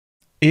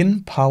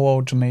In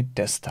Power Automate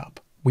Desktop,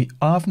 we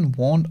often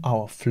want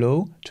our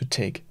flow to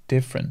take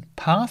different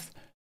paths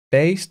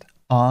based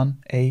on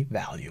a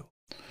value.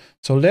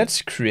 So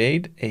let's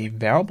create a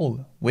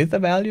variable with a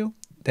value,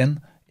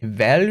 then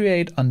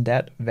evaluate on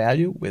that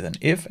value with an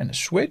if and a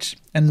switch,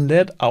 and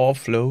let our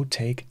flow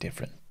take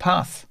different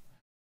paths.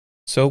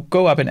 So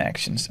go up in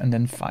Actions and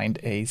then find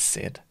a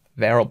set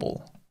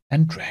variable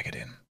and drag it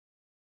in.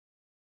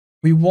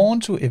 We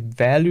want to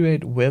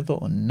evaluate whether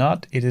or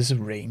not it is a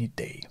rainy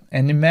day.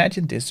 And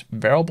imagine this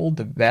variable,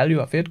 the value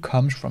of it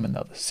comes from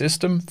another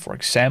system, for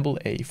example,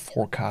 a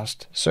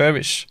forecast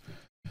service.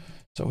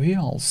 So here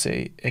I'll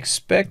say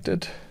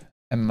expected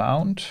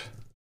amount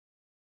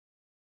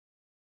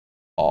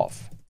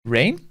of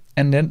rain,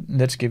 and then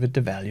let's give it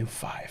the value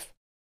 5.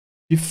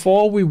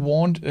 Before we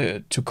want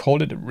to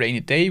call it a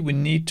rainy day, we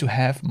need to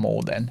have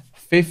more than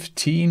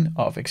 15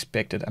 of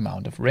expected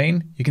amount of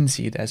rain. You can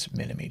see it as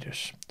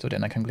millimeters. So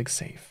then I can click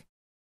Save.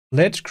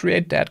 Let's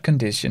create that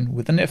condition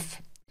with an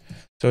if.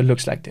 So it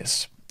looks like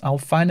this. I'll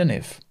find an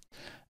if.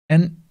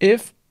 And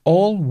if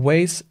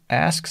always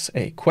asks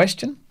a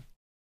question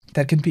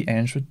that can be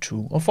answered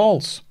true or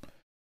false.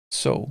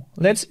 So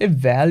let's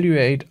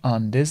evaluate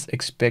on this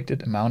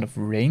expected amount of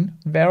rain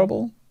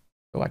variable.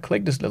 So I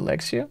click this little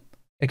X here,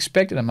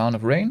 expected amount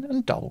of rain,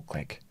 and double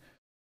click.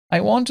 I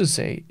want to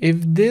say if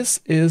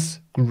this is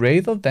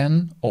greater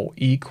than or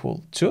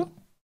equal to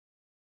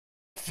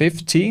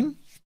 15,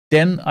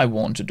 then I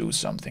want to do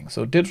something.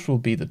 So this will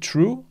be the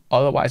true,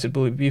 otherwise it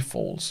will be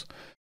false.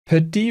 Per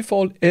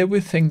default,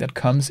 everything that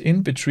comes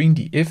in between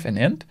the if and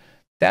end,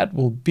 that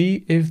will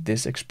be if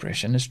this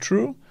expression is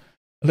true.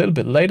 A little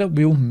bit later,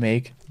 we'll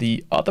make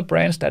the other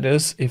branch, that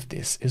is if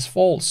this is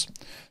false.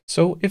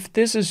 So if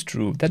this is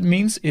true, that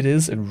means it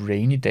is a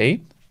rainy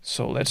day.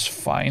 So let's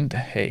find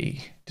a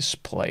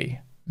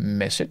display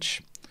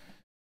message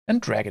and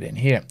drag it in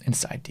here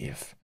inside the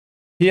if.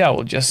 Here I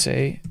will just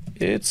say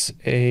it's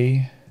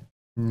a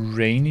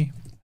rainy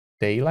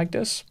day like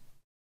this.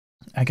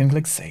 I can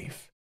click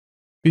Save.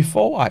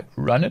 Before I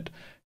run it,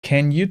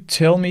 can you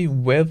tell me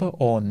whether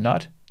or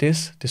not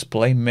this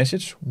display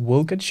message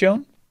will get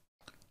shown?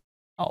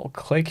 I'll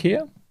click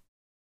here.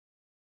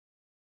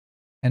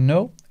 And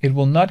no, it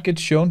will not get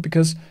shown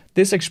because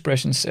this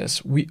expression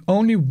says we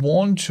only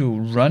want to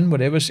run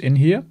whatever's in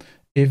here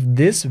if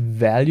this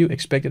value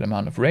expected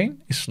amount of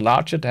rain is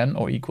larger than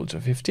or equal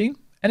to 15,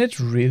 and it's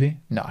really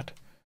not.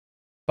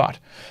 But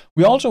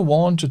we also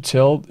want to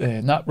tell,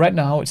 not right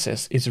now it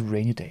says it's a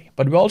rainy day,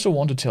 but we also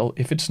want to tell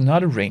if it's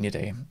not a rainy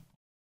day.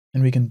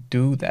 And we can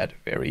do that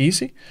very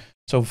easy.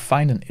 So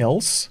find an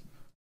else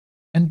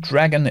and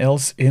drag an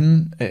else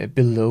in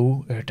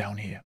below down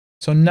here.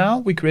 So now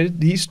we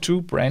created these two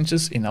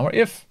branches in our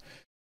if.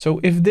 So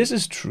if this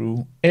is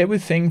true,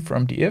 everything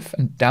from the if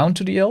and down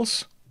to the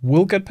else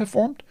will get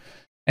performed.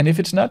 And if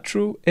it's not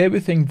true,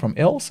 everything from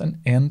else and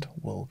end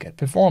will get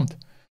performed.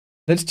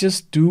 Let's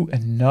just do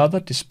another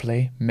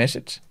display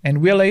message.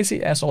 And we're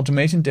lazy as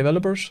automation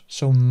developers,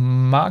 so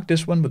mark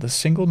this one with a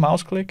single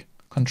mouse click,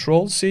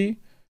 Control C,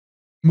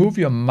 move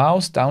your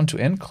mouse down to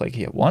end, click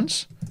here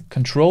once,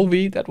 Control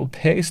V, that will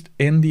paste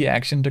in the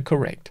action the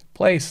correct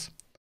place.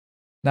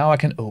 Now I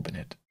can open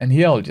it. And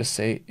here I'll just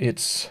say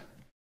it's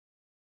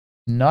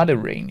not a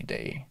rainy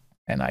day,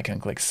 and I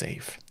can click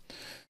Save.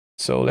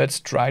 So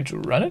let's try to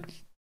run it.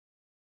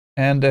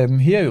 And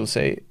here you'll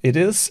say it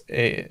is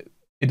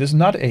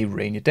not a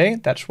rainy day.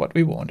 That's what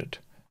we wanted.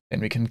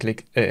 Then we can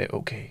click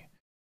OK.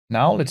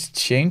 Now let's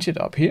change it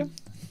up here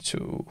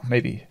to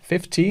maybe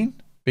 15,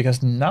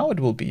 because now it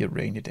will be a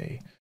rainy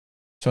day.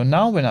 So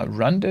now when I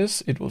run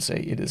this, it will say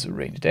it is a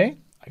rainy day.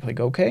 I click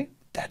OK.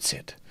 That's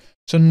it.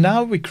 So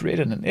now we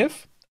created an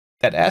if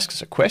that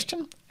asks a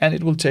question, and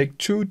it will take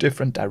two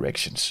different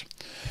directions.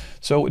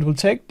 So it will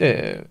take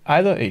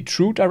either a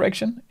true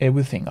direction,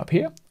 everything up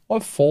here, or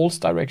a false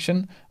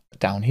direction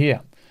down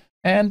here.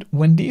 And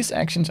when these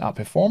actions are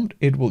performed,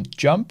 it will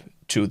jump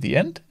to the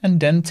end and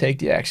then take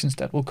the actions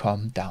that will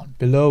come down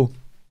below.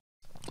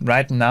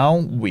 Right now,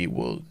 we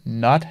will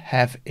not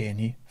have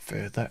any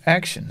further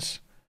actions.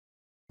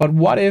 But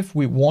what if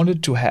we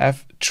wanted to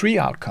have 3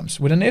 outcomes?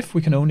 With an if,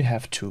 we can only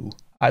have 2,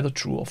 either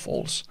true or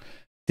false.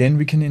 Then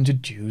we can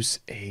introduce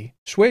a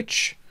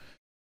switch.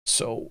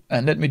 So,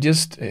 and let me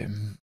just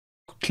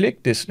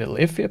click this little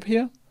if up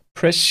here,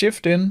 press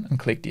Shift in and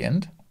click the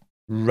end,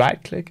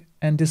 right click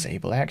and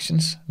disable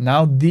actions.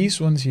 Now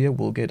these ones here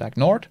will get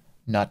ignored,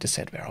 not the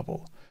set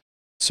variable.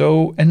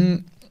 So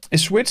a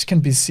switch can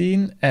be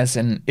seen as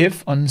an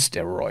if on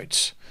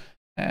steroids.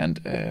 And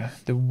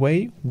the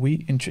way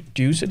we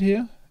introduce it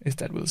here is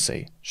that we'll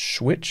say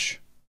switch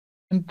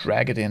and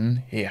drag it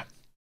in here.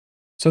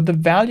 So the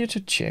value to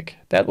check,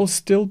 that will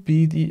still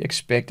be the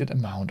expected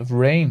amount of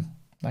rain,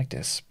 like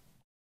this.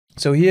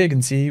 So here you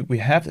can see we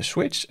have the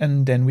switch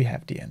and then we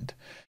have the end.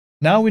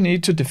 Now we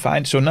need to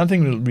define, so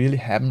nothing will really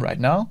happen right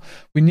now.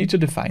 We need to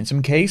define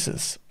some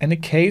cases, and a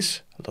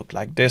case look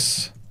like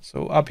this.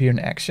 So up here in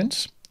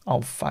actions,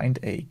 I'll find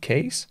a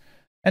case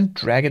and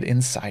drag it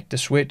inside the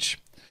switch.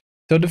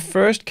 So the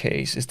first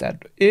case is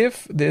that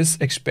if this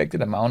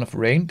expected amount of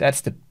rain,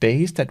 that's the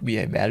base that we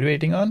are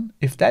evaluating on,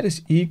 if that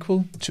is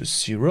equal to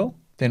 0,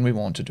 then we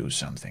want to do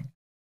something.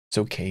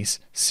 So case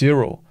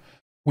 0.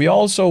 We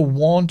also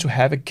want to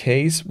have a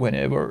case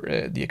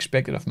whenever the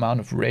expected amount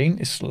of rain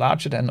is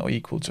larger than or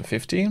equal to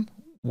 15.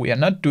 We are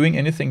not doing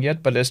anything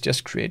yet, but let's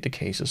just create the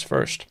cases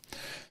first.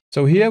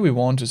 So here we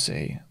want to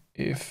say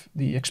if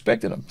the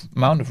expected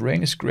amount of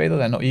rain is greater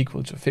than or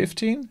equal to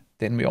 15,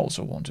 then we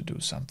also want to do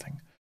something.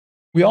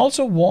 We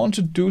also want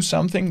to do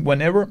something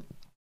whenever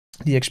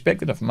the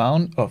expected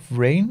amount of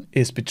rain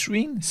is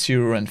between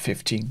 0 and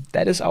 15.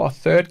 That is our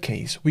third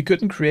case. We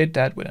couldn't create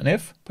that with an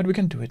if, but we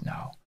can do it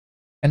now.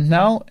 And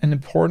now an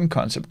important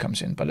concept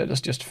comes in, but let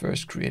us just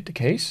first create the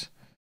case.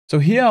 So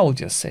here I'll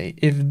just say,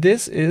 if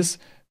this is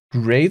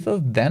greater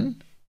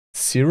than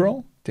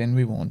 0, then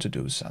we want to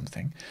do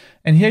something.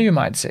 And here you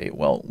might say,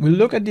 well, we'll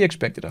look at the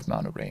expected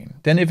amount of rain.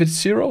 Then if it's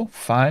 0,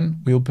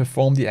 fine, we'll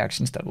perform the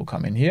actions that will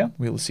come in here.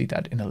 We'll see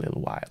that in a little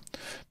while.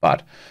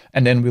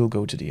 And then we'll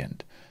go to the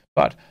end.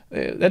 But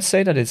let's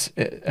say that it's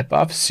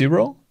above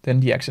 0, then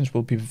the actions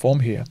will be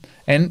performed here.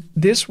 And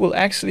this will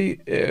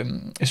actually,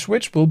 a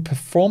switch will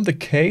perform the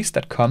case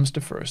that comes the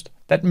first.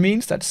 That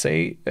means that,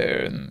 say,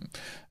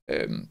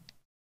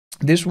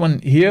 this one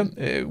here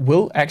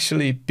will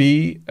actually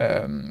be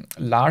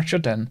larger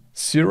than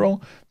 0.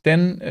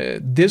 Then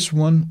this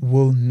one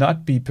will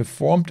not be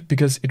performed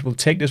because it will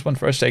take this one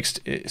first,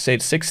 say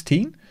it's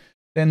 16.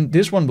 Then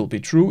this one will be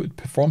true, it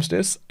performs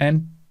this,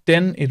 and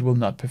then it will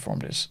not perform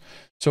this.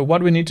 So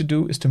what we need to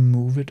do is to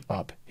move it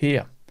up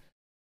here.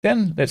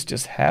 Then let's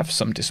just have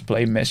some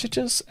display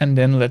messages, and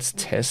then let's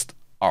test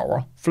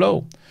our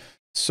flow.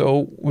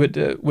 So with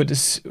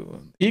this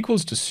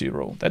equals to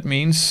 0, that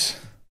means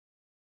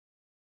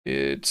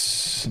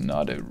it's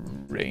not a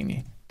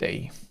rainy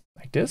day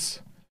like this.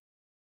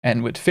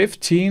 And with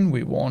 15,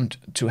 we want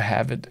to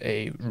have it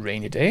a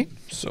rainy day.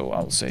 So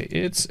I'll say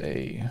it's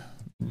a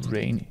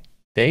rainy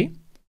day.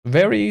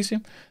 Very easy.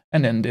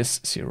 And then this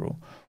 0.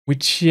 We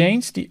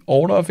change the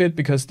order of it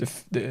because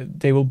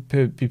they will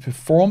be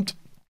performed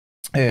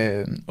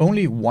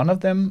only one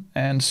of them.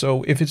 And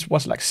so if it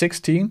was like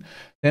 16,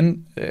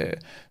 then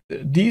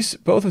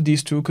both of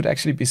these two could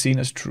actually be seen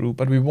as true,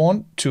 but we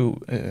want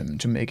to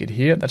make it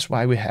here. That's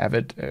why we have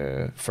it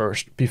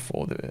first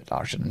before the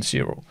larger than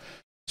 0.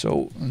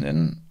 So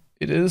then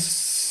it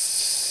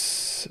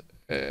is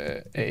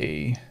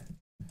a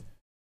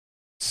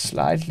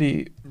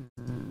slightly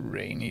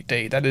rainy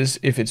day. That is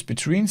if it's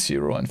between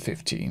 0 and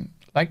 15,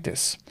 like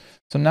this.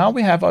 So now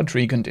we have our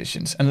three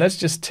conditions, and let's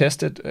just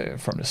test it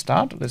from the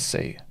start. Let's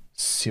say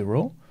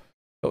 0.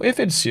 So if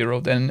it's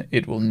 0, then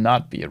it will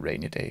not be a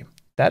rainy day.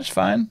 That's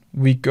fine.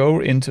 We go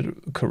into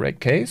the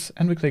correct case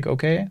and we click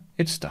OK.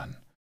 It's done.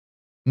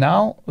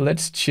 Now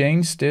let's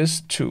change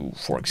this to,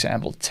 for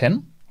example,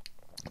 10.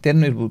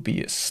 Then it will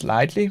be a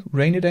slightly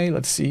rainy day.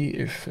 Let's see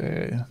if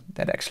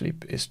that actually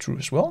is true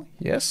as well.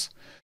 Yes.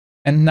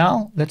 And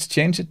now let's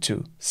change it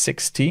to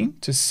 16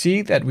 to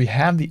see that we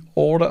have the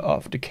order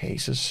of the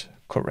cases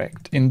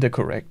correct in the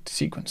correct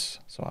sequence.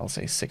 So I'll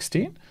say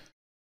 16.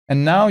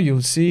 And now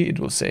you'll see it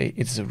will say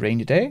it's a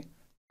rainy day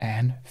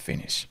and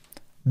finish.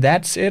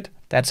 That's it.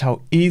 That's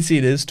how easy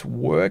it is to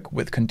work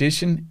with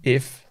condition,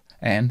 if,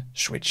 and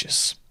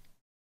switches.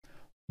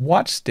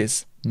 Watch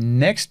this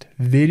next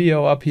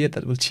video up here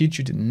that will teach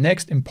you the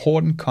next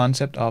important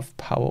concept of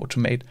Power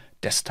Automate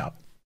Desktop.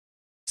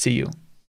 See you.